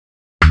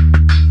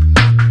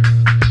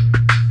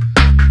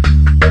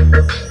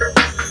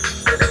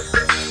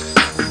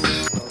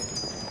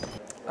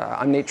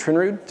I'm Nate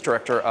Trinrud, the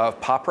director of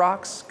Pop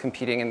Rox,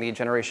 competing in the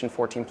Generation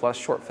 14 Plus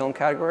short film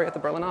category at the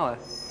Berlinale.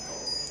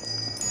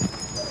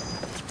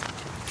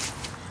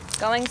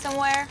 Going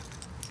somewhere?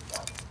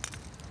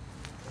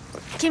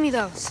 Give me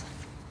those.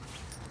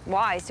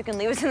 Why? So you can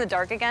leave us in the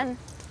dark again?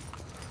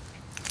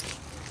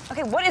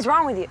 Okay, what is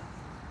wrong with you?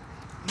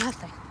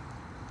 Nothing.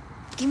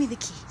 Give me the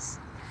keys.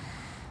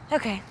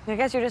 Okay, I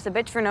guess you're just a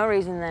bitch for no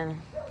reason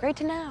then. Great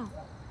to know.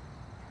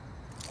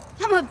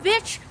 I'm a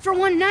bitch for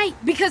one night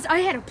because I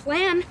had a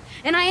plan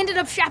and I ended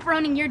up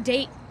chaperoning your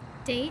date.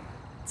 Date?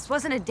 This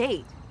wasn't a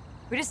date.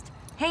 We're just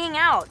hanging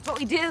out. It's what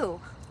we do.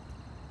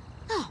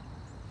 No,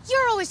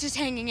 you're always just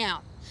hanging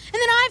out. And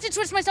then I have to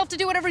twist myself to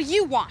do whatever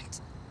you want.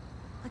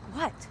 Like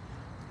what?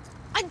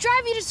 I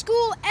drive you to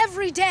school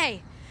every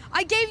day.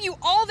 I gave you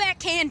all that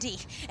candy,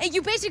 and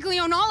you basically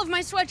own all of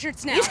my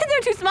sweatshirts now. You said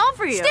they're too small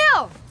for you.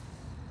 Still!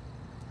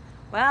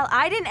 Well,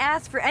 I didn't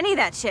ask for any of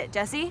that shit,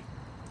 Jesse.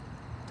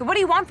 So what do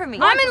you want from me?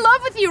 I'm in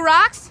love with you,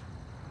 Rox!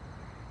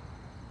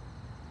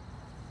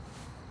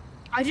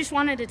 I just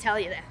wanted to tell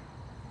you that.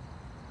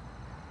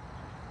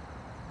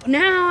 But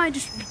now I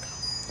just want to go.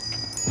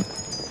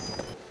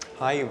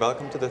 Hi,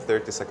 welcome to the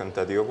 32nd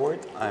Teddy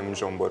Award. I'm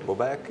Jean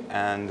Borbobek,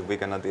 and we're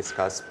gonna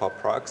discuss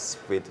Pop Rox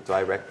with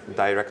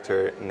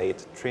director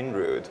Nate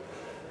Trinrud.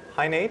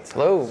 Hi, Nate.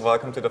 Hello.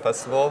 Welcome to the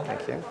festival.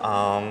 Thank you.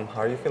 How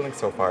are you feeling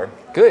so far?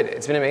 Good.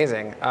 It's been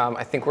amazing.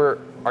 I think we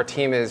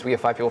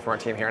have 5 people from our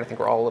team here, and I think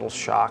we're all a little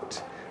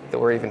shocked that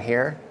we're even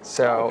here.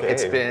 So Okay.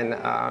 it's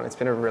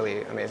been a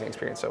really amazing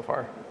experience so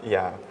far.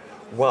 Yeah.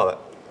 Well,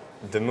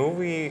 the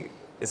movie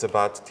is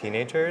about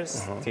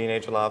teenagers,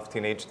 teenage love,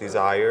 teenage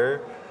desire,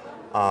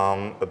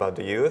 about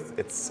the youth.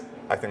 It's,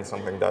 I think,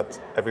 something that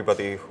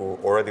everybody who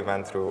already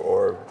went through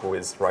or who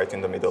is right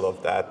in the middle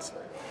of that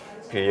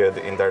period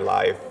in their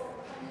life,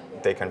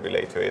 they can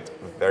relate to it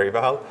very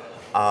well.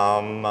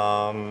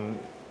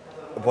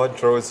 What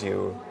draws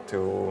you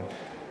to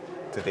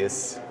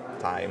this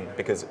time?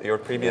 Because your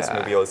previous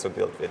movie also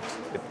dealt with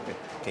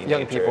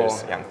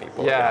teenagers, young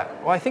people. Yeah.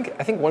 Well, I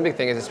think one big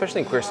thing is,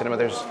 especially in queer cinema,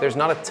 there's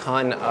not a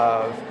ton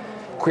of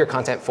queer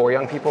content for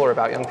young people or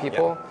about young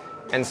people. Yeah.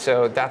 And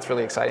so that's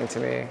really exciting to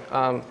me.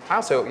 I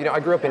also, I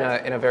grew up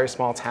in a very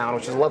small town,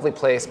 which is a lovely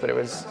place, but it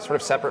was sort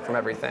of separate from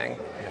everything.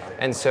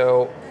 And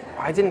so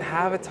I didn't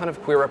have a ton of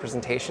queer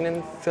representation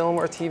in film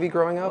or TV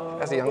growing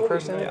up as a young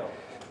person. Yeah.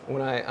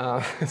 When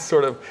I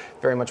sort of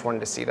very much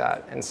wanted to see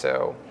that. And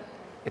so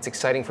it's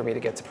exciting for me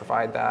to get to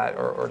provide that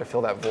or to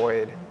fill that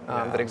void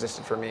that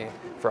existed for me,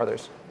 for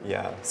others.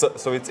 Yeah,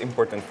 so it's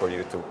important for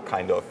you to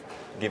kind of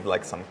give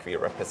like some queer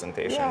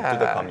representation to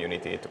the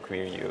community, to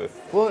queer youth.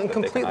 Well, and that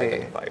completely. They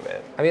can identify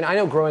with. I mean, I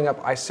know growing up,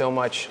 I so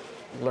much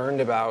learned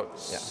about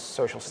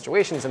social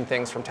situations and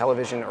things from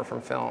television or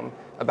from film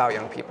about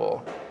young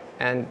people.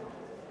 And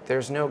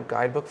there's no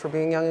guidebook for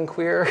being young and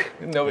queer.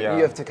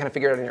 You have to kind of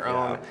figure it out on your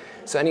own.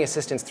 So any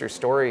assistance through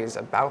stories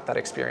about that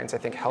experience, I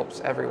think,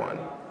 helps everyone.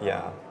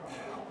 Yeah.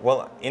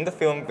 Well, in the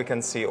film, we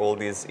can see all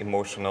these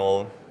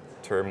emotional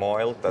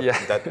turmoil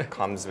that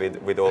comes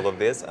with all of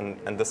this,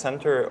 and the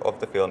center of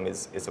the film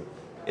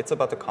it's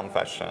about a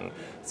confession.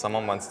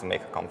 Someone wants to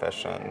make a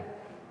confession,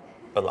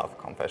 a love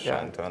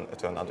confession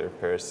to another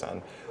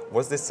person.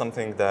 Was this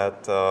something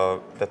that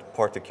that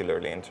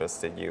particularly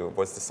interested you?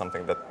 Was this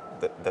something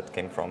that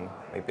came from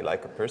maybe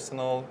like a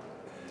personal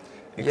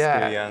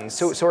experience?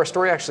 Yeah. So our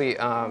story actually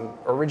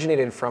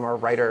originated from our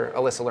writer,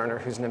 Alyssa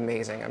Lerner, who's an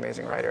amazing,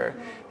 amazing writer.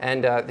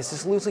 And this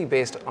is loosely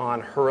based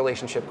on her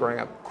relationship growing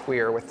up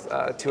queer with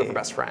 2 of her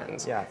best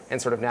friends. Yeah. And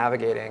sort of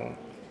navigating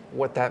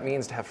what that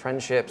means to have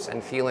friendships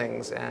and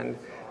feelings. And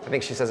I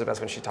think she says it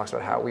best when she talks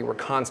about how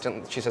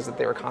she says that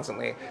they were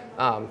constantly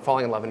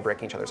falling in love and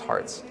breaking each other's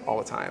hearts all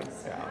the time.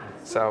 Yeah.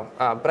 So,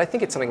 but I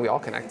think it's something we all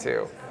connect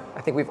to. I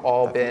think we've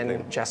all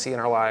been Jessie in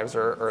our lives,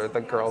 or the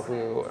girl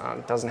who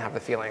doesn't have the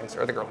feelings,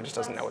 or the girl who just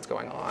doesn't know what's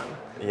going on.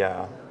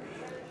 Yeah.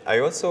 I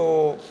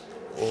also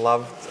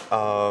loved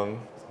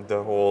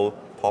the whole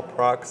Pop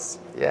Rox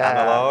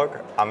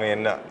analog. I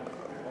mean,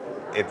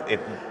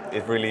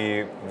 it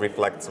really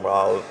reflects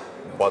well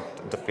what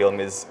the film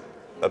is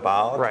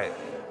about. Right.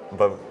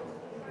 But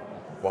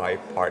why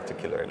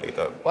particularly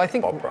the Well, I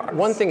think Pop Rox?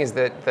 one thing is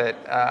that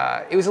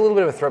it was a little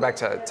bit of a throwback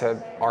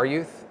to our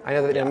youth. I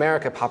know that in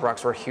America, Pop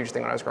Rox were a huge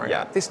thing when I was growing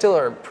up. They still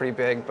are pretty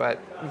big, but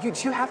do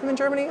you have them in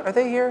Germany? Are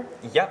they here?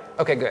 Yeah.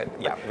 Okay, good.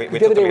 Yeah, we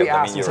the other day we them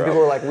asked, in and some Europe.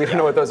 people were like, we don't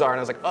know what those are, and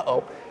I was like,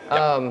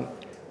 uh-oh.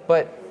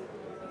 But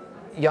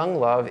young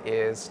love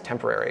is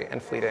temporary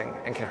and fleeting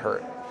and can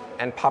hurt.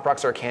 And Pop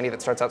Rox are a candy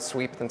that starts out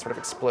sweet, but then sort of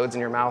explodes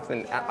in your mouth,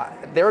 and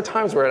there are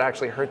times where it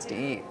actually hurts to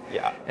eat.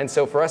 Yeah. And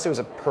so for us, it was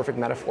a perfect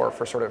metaphor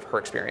for sort of her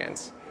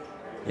experience.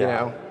 You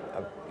know?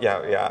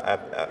 Yeah,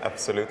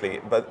 absolutely.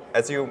 But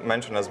as you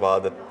mentioned as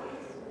well, that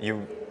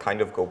you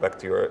kind of go back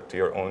to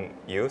your own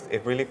youth.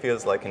 It really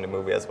feels like in the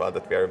movie as well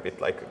that we are a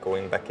bit like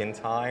going back in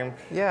time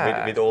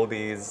with all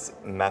these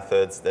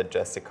methods that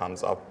Jesse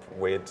comes up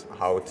with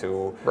how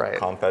to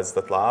confess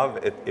that love.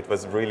 It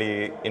was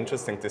really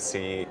interesting to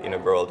see in a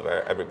world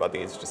where everybody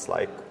is just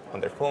like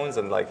on their phones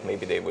and like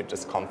maybe they would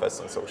just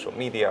confess on social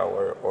media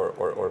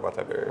or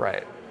whatever.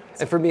 Right.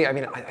 And for me, I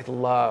mean, I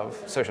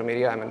love social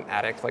media. I'm an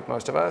addict like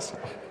most of us.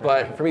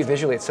 But for me,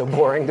 visually, it's so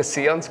boring to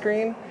see on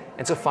screen.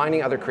 And so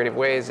finding other creative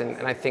ways, and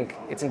I think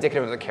it's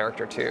indicative of the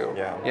character too.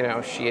 Yeah. You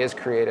know, she is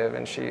creative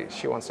and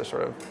she wants to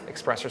sort of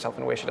express herself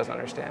in a way she doesn't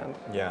understand.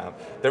 Yeah.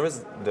 There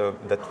was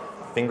that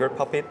finger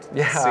puppet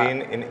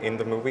scene in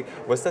the movie.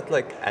 Was that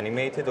like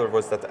animated or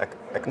was that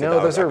acted No,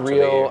 out those are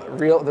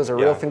actually? those are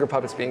real finger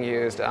puppets being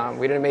used. We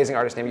had an amazing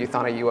artist named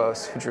Yuthana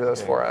Uos who drew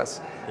those for us.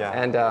 Yeah.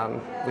 And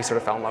we sort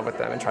of fell in love with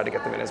them and tried to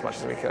get them in as much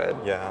as we could.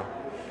 Yeah.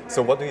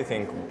 So what do you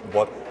think,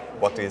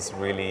 what is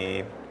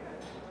really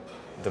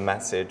the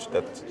message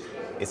that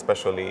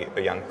especially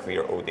a young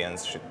queer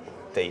audience should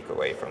take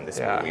away from this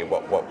movie?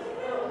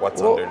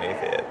 What's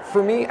underneath it?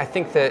 For me, I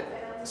think that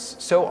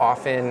so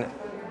often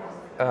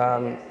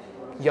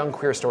young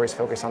queer stories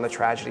focus on the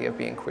tragedy of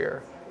being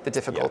queer, the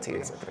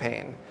difficulties, the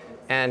pain.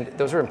 And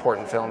those are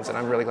important films, and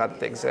I'm really glad that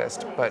they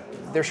exist. But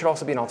there should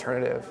also be an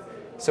alternative.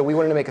 So we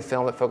wanted to make a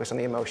film that focused on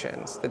the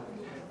emotions, that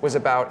was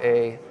about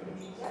a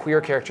queer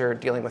character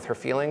dealing with her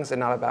feelings and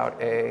not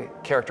about a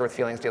character with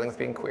feelings dealing with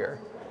being queer.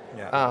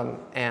 Yeah.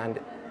 And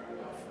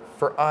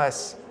for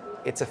us,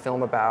 it's a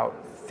film about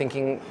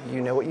thinking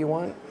you know what you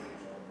want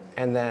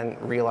and then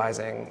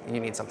realizing you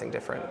need something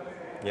different.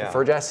 Yeah.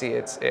 For Jessie,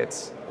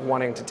 it's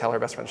wanting to tell her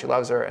best friend she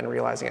loves her and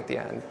realizing at the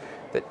end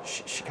that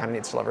she kind of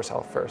needs to love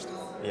herself first.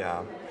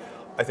 Yeah.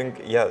 I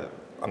think,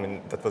 I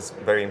mean, that was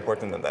very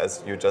important, and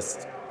as you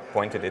just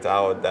pointed it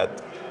out,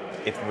 that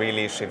it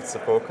really shifts the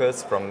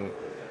focus from,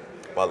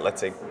 well,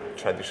 let's say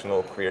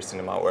traditional queer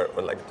cinema or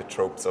like the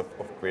tropes of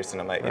queer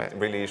cinema. Right. It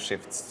really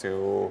shifts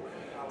to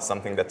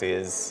something that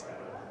is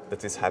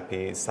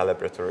happy,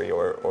 celebratory,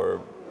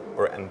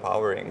 or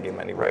empowering in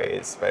many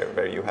ways,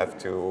 where you have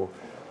to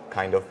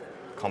kind of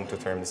come to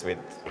terms with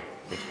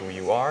who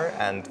you are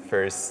and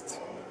first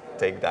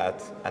take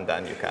that, and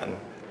then you can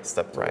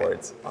step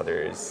towards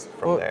others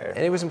from there.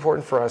 And it was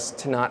important for us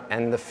to not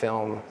end the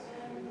film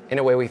in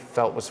a way we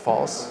felt was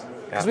false,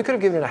 because we could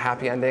have given it a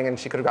happy ending and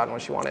she could have gotten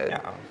what she wanted.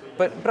 Yeah.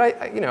 But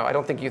I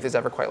don't think youth is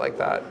ever quite like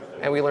that,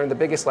 and we learned the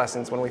biggest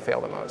lessons when we fail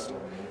the most.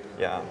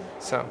 Yeah.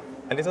 So.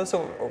 And it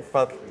also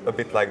felt a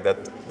bit like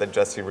that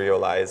Jessie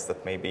realized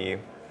that maybe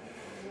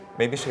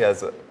she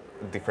has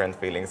different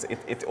feelings.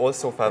 It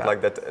also felt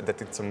like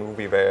that it's a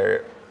movie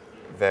where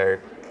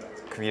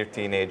queer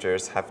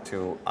teenagers have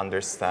to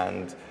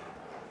understand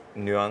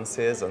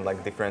nuances and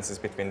like differences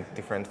between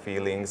different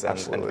feelings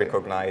and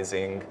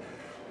recognizing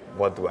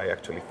what do I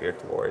actually feel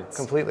towards.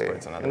 Completely.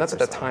 And that's what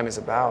that time is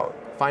about,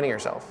 finding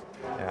yourself.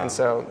 Yeah. And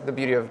so the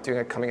beauty of doing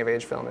a coming of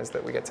age film is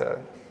that we get to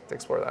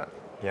explore that.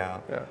 Yeah.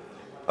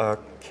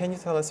 Can you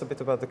tell us a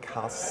bit about the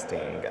casting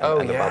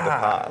and about the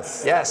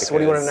cast? Yes, because what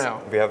do you want to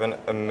know? We have an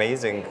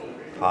amazing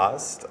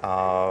cast,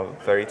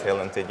 very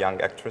talented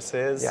young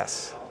actresses.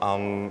 Yes.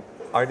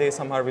 Are they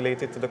somehow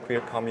related to the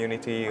queer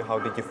community? How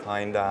did you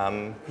find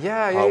them?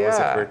 How was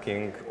it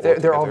working?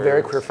 They're all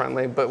very queer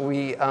friendly, but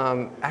we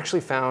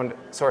actually found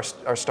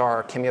our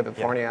star, Kimia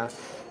Bipornia,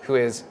 who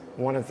is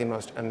one of the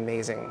most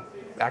amazing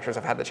actors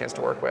I've had the chance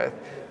to work with.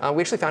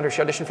 We actually found her,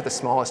 she auditioned for the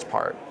smallest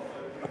part.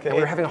 Okay. And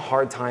we were having a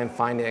hard time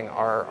finding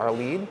our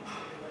lead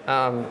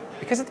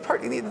because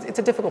it's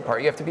a difficult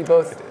part. You have to be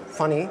both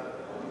funny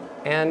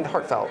and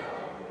heartfelt.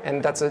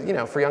 And that's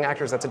for young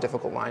actors, that's a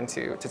difficult line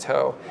to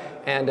toe.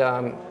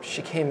 And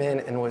she came in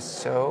and was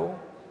so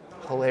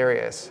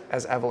hilarious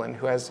as Evelyn,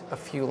 who has a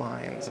few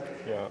lines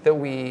that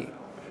we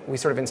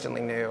sort of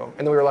instantly knew.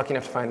 And then we were lucky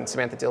enough to find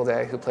Samantha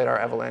Dilday, who played our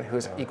Evelyn, who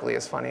is equally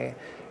as funny.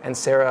 And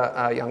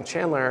Sarah Young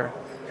Chandler,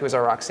 who is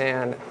our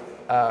Roxanne,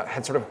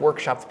 had sort of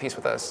workshopped the piece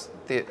with us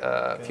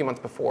a few months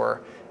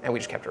before, and we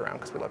just kept her around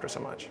because we loved her so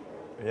much.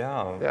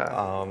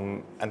 Yeah.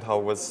 And how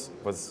was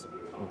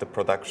the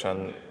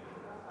production?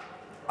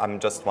 I'm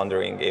just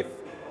wondering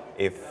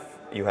if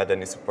you had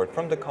any support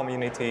from the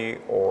community,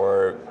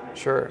 or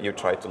you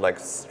tried to like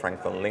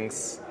strengthen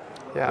links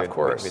with the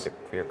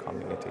queer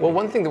community. Well,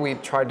 one thing that we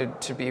tried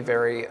to be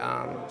very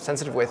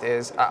sensitive with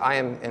is I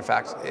am, in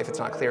fact, if it's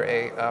not clear,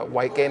 a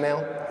white gay male.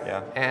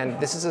 Yeah. And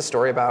this is a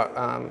story about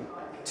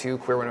two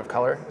queer women of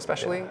color,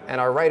 especially. And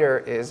our writer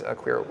is a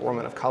queer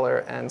woman of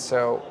color, and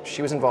so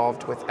she was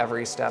involved with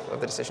every step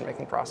of the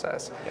decision-making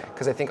process.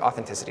 Because I think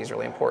authenticity is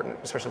really important,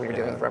 especially when you're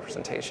dealing with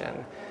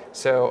representation.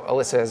 So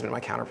Alyssa has been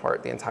my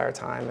counterpart the entire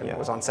time and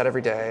was on set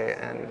every day,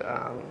 and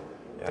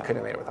I couldn't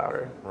have made it without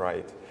her.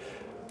 Right.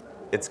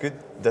 It's good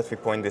that we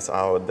point this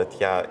out,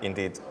 that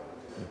indeed,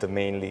 the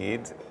main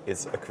lead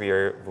is a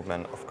queer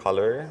woman of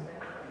color,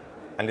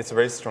 and it's a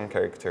very strong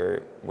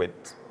character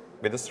with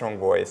a strong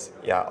voice.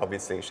 Yeah,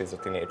 obviously she's a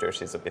teenager,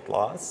 she's a bit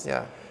lost.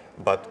 Yeah.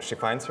 But she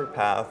finds her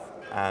path,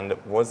 and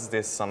was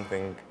this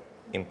something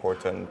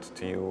important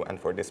to you and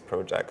for this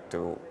project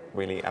to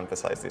really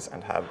emphasize this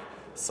and have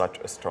such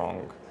a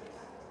strong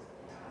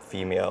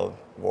female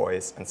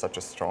voice and such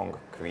a strong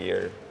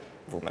queer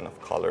woman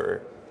of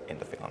color in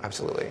the film?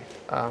 Absolutely.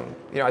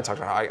 You know, I talked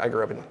about how I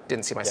grew up and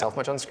didn't see myself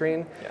much on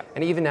screen. Yeah.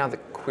 And even now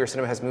that queer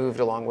cinema has moved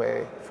a long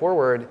way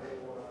forward,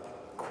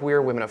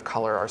 queer women of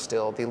color are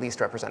still the least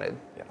represented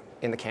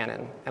in the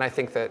canon. And I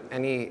think that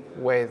any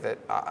way that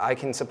I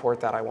can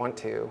support that, I want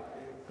to.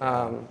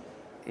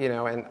 You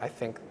know, and I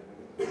think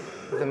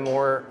the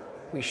more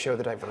we show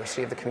the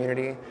diversity of the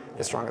community,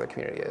 the stronger the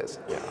community is.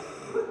 Yeah.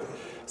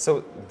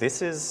 So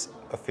this is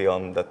a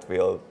film that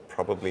will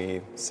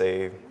probably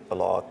say a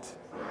lot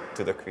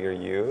to the queer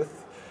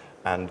youth,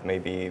 and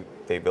maybe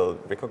they will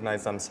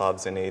recognize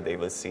themselves in it, they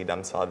will see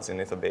themselves in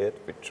it a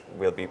bit, which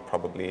will be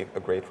probably a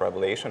great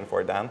revelation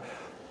for them.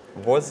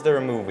 Was there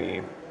a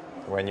movie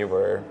when you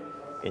were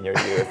in your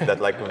youth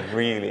that like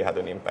really had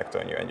an impact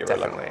on you and you were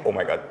like, oh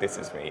my God, this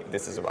is me,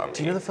 this is about me?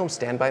 Do you know the film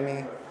Stand By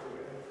Me?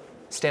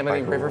 Stand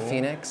By Me, River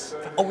Phoenix?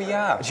 Oh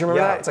yeah. Do you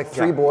remember that? It's like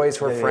three boys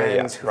who are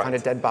friends who right. find a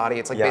dead body.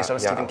 It's like based on a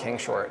Stephen King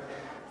short.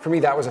 For me,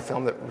 that was a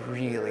film that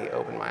really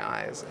opened my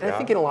eyes. And I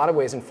think in a lot of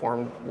ways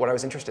informed what I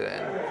was interested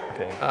in.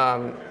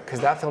 Okay. Because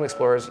that film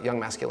explores young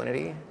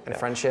masculinity and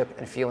friendship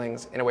and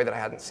feelings in a way that I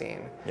hadn't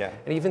seen. Yeah.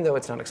 And even though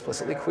it's not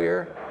explicitly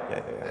queer,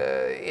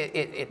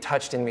 it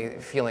touched in me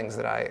feelings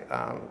that I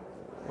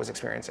was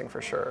experiencing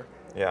for sure.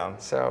 Yeah.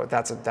 So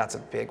that's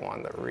a big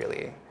one that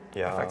really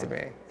affected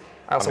me.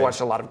 I also mean,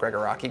 watched a lot of Gregg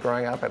Araki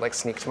growing up. I'd like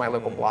sneak to my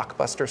local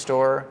Blockbuster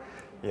store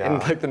in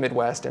like the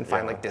Midwest and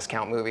find like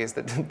discount movies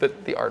that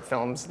the art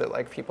films that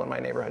like people in my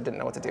neighborhood didn't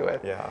know what to do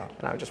with. Yeah.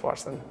 And I would just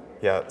watch them.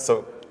 Yeah.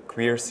 So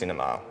queer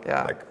cinema.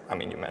 Yeah. Like I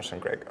mean, you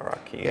mentioned Gregg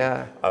Araki.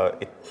 Yeah.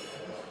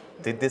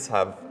 Did this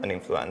have an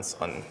influence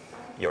on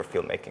your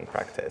filmmaking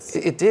practice?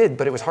 It did,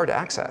 but it was hard to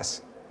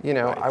access. You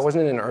know, I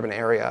wasn't in an urban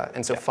area,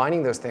 and so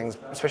finding those things,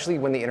 especially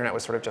when the internet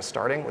was sort of just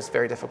starting, was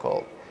very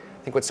difficult.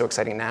 I think what's so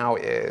exciting now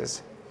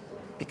is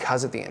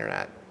because of the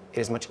internet, it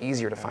is much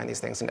easier to find these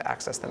things and to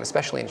access them,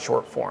 especially in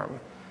short form.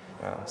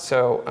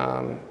 So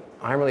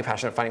I'm really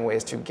passionate about finding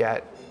ways to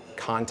get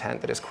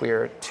content that is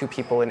queer to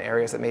people in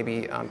areas that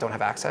maybe don't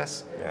have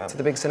access to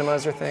the big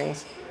cinemas or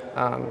things.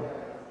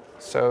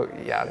 So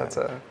yeah, that's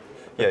a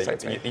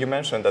excites me. You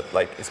mentioned that,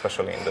 like,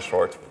 especially in the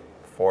short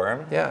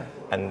form. Yeah.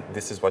 And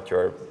this is what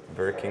you're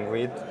working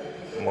with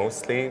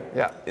mostly.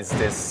 Yeah. Is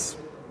this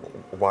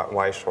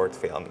why short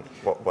film?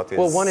 What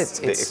is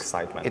the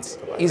excitement? It's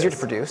easier to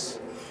produce.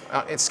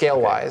 It's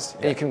scale-wise,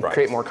 and you can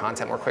create more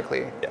content more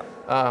quickly. Yeah.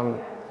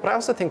 But I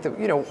also think that,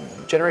 you know,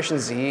 Generation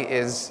Z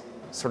is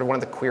sort of one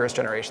of the queerest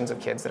generations of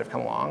kids that have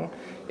come along.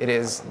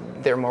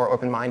 They're more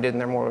open-minded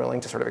and they're more willing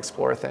to sort of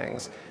explore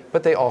things.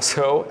 But they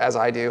also, as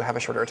I do, have a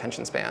shorter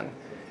attention span.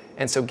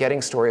 And so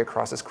getting story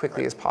across as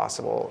quickly as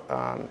possible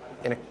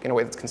in a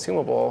way that's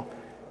consumable,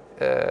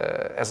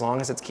 as long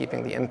as it's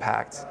keeping the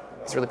impact,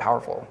 is really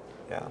powerful.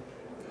 Yeah.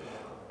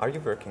 Are you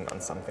working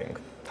on something?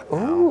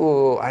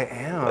 Ooh, I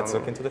am. Let's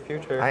look into the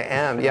future. I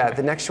am, yeah.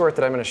 The next short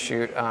that I'm going to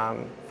shoot,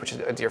 which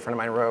a dear friend of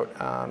mine wrote,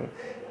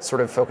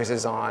 sort of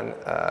focuses on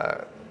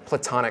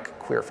platonic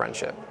queer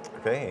friendship.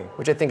 Okay.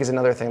 Which I think is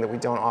another thing that we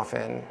don't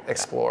often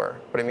explore,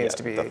 what it means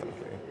to be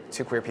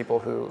two queer people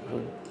who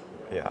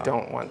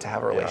don't want to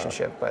have a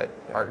relationship but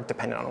are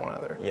dependent on one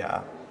another.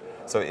 Yeah.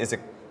 So is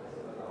it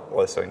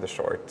also in the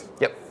short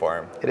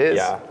form? It is.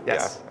 Yeah.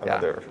 Yes. Yeah.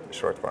 Another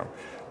short form.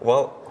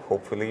 Well,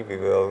 hopefully we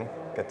will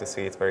get to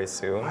see it very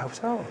soon. I hope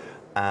so.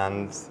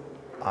 And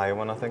I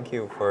want to thank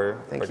you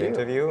for the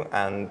interview,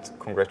 and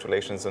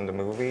congratulations on the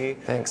movie.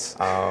 Thanks.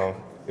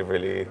 It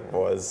really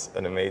was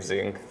an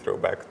amazing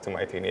throwback to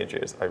my teenage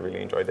years. I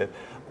really enjoyed it.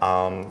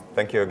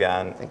 Thank you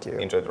again. Thank you.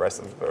 Enjoy the rest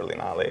of the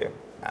Berlinale,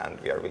 and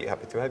we are really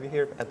happy to have you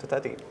here at the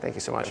Teddy. Thank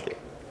you so much. Thank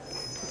you.